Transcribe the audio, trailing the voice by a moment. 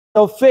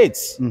of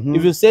faith.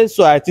 If you say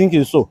so, I think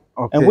it's so.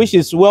 And which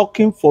is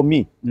working for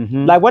me.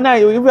 Like when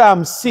if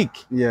I'm sick,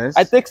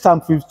 I take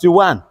Psalm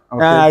 51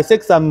 and I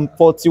take Psalm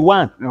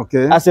 41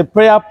 as a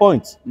prayer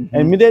point.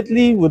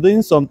 Immediately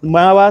within some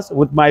hours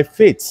with my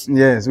faith.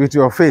 Yes, with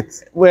your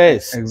faith.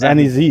 Yes, and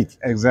it's it.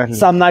 Exactly.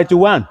 Psalm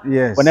 91.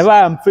 Yes. Whenever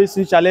I'm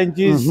facing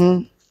challenges,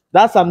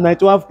 that Psalm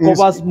 91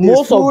 covers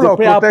most of the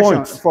prayer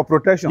points. For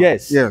protection.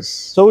 Yes. Yes.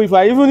 So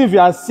even if you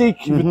are sick,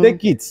 if you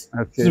take it.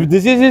 If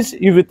diseases,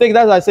 if you take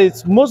that, I say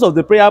it's most of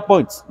the prayer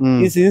points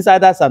is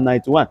inside that Psalm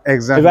 91.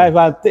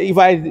 Exactly. If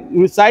I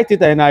recite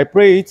it and I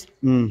pray it,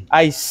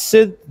 I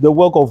see the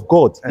work of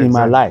God in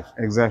my life.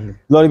 Exactly.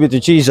 Glory be to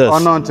Jesus.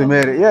 Honor to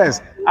Mary.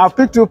 Yes. I'll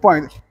pick 2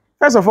 points.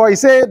 First of all, he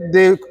said,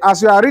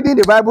 as you are reading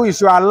the Bible, you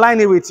should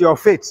align it with your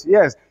faith.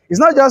 Yes. It's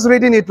not just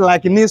reading it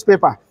like a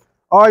newspaper.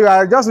 Or you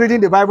are just reading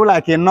the Bible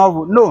like a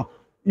novel. No,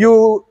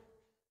 you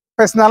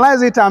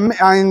personalize it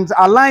and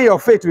align your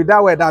faith with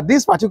that word, that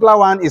this particular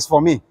one is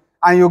for me.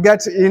 And you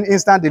get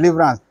instant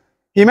deliverance.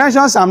 He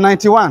mentions Psalm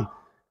 91.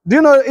 Do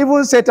you know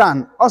even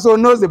Satan also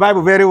knows the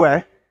Bible very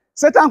well?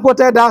 Satan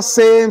quoted that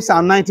same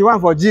Psalm 91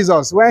 for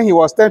Jesus when he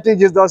was tempting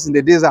Jesus in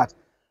the desert.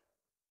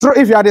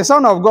 If you are the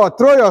Son of God,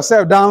 throw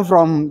yourself down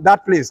from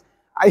that place.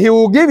 He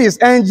will give his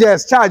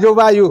angels charge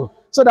over you,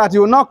 so that you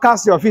will not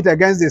cast your feet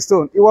against the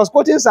stone. He was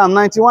quoting Psalm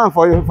 91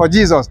 for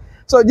Jesus.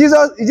 So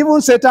Jesus, even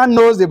Satan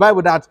knows the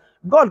Bible that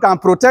God can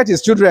protect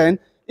his children.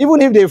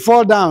 Even if they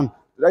fall down,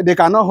 they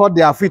cannot hold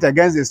their feet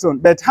against the stone.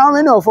 But how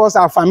many of us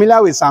are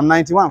familiar with Psalm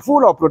 91?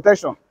 Full of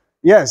protection.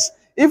 Yes.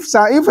 If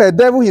a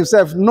devil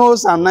himself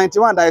knows Psalm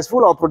 91 that is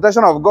full of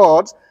protection of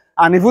God,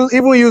 and if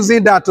even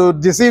using that to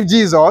deceive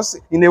Jesus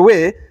in a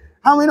way,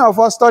 how many of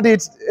us study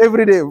it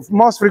every day,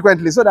 most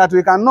frequently, so that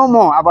we can know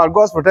more about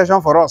God's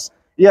protection for us?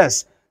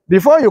 Yes.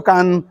 Before you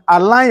can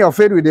align your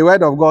faith with the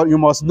word of God, you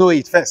must know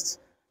it first.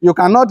 You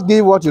cannot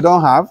give what you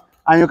don't have,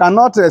 and you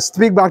cannot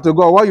speak back to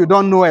God what you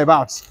don't know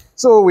about.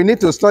 So we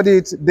need to study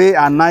it day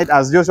and night,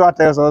 as Joshua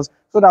tells us,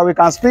 so that we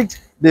can speak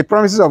the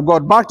promises of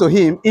God back to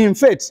him in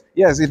faith.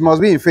 Yes, it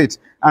must be in faith,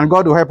 and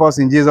God will help us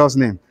in Jesus'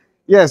 name.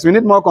 Yes, we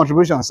need more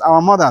contributions.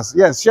 Our mothers,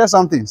 yes, share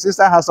something.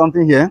 Sister has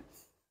something here.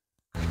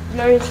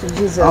 Glory to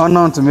Jesus.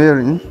 Honor to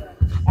Mary.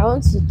 I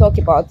want to talk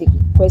about the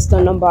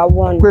question number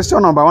 1.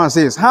 Question number 1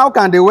 says, how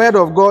can the word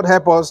of God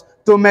help us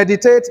to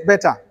meditate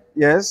better?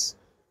 Yes.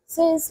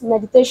 Since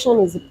meditation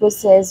is a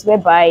process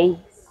whereby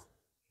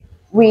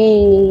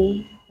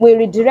we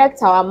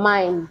redirect our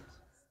mind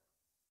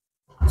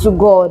to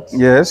God.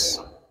 Yes.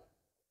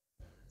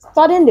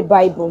 Studying the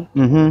Bible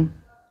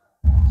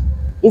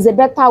is a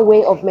better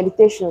way of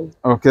meditation.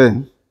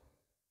 Okay.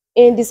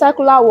 In the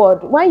secular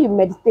world, when you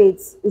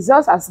meditate, it's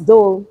just as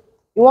though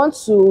you want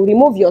to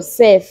remove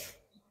yourself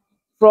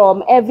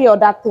from every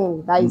other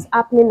thing that is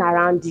happening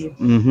around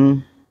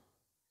you.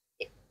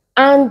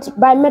 And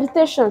by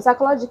meditation,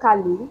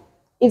 psychologically,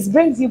 it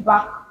brings you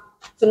back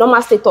to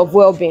normal state of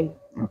well-being.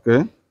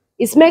 Okay.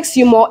 It makes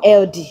you more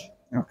healthy.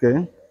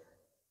 Okay.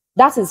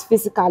 That is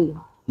physically.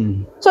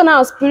 So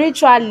now,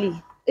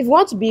 spiritually, if you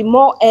want to be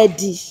more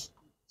healthy,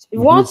 if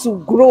you want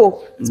to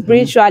grow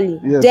spiritually,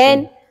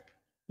 then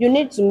you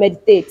need to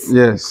meditate.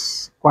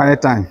 Yes.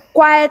 Quiet time.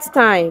 Quiet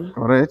time.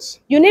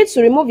 Correct. You need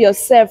to remove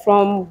yourself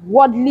from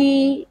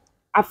worldly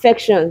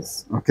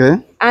affections. Okay.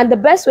 And the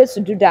best way to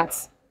do that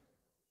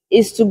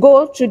is to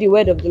go through the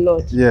word of the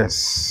Lord.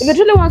 Yes. If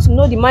you really want to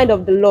know the mind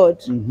of the Lord,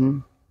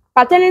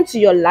 pertaining to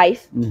your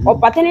life or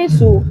pertaining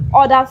to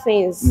other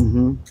things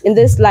in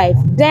this life,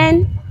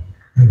 then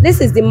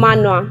this is the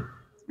manual.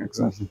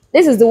 Exactly.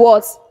 This is the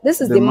what? This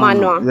is the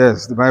manual.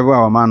 Yes, the Bible,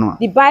 our manual.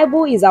 The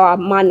Bible is our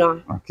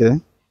manual. Okay.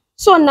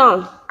 So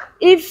now,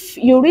 if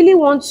you really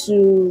want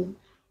to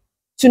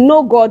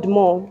know God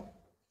more,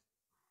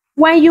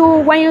 when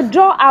you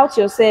draw out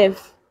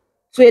yourself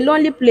to a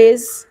lonely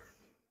place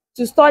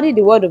to study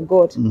the word of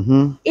God,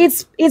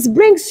 it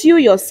brings you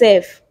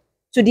yourself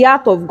to the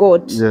heart of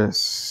God.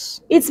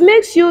 Yes. It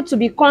makes you to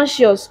be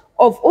conscious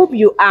of who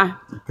you are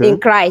in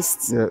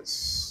Christ.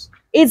 Yes.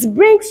 It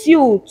brings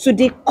you to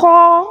the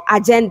core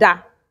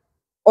agenda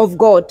of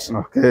God.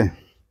 Okay.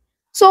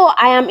 So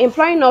I am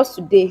imploring us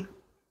today,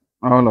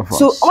 all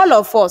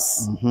of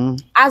us,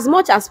 as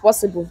much as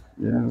possible.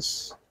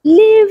 Yes.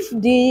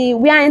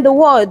 We are in the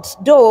world,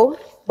 though,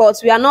 but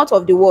we are not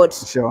of the world.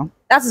 Sure.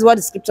 That is what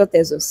the scripture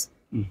tells us.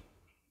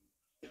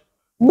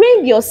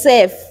 Bring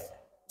yourself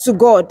to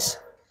God.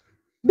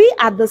 Be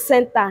at the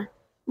center.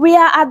 We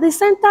are at the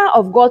center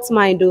of God's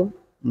mind, though.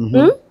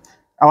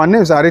 Our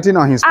names are written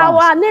on his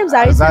palms. Our names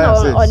are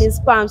written on his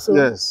palms. So.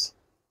 Yes.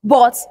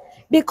 But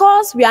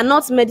because we are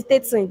not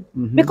meditating,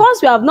 because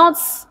we have not,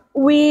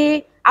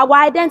 our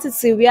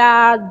identity, we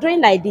are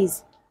doing like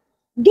this.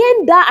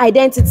 Gain that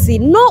identity,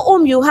 know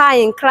whom you are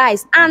in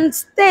Christ, and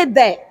stay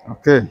there.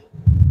 Okay.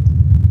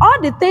 All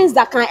the things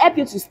that can help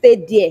you to stay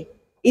there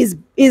is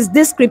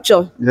this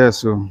scripture. Yes,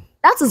 sir.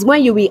 That is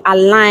when you will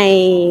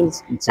align.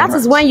 That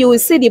is when you will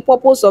see the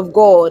purpose of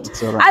God.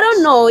 I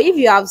don't know if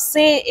you have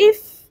seen,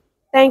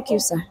 thank you,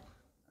 sir.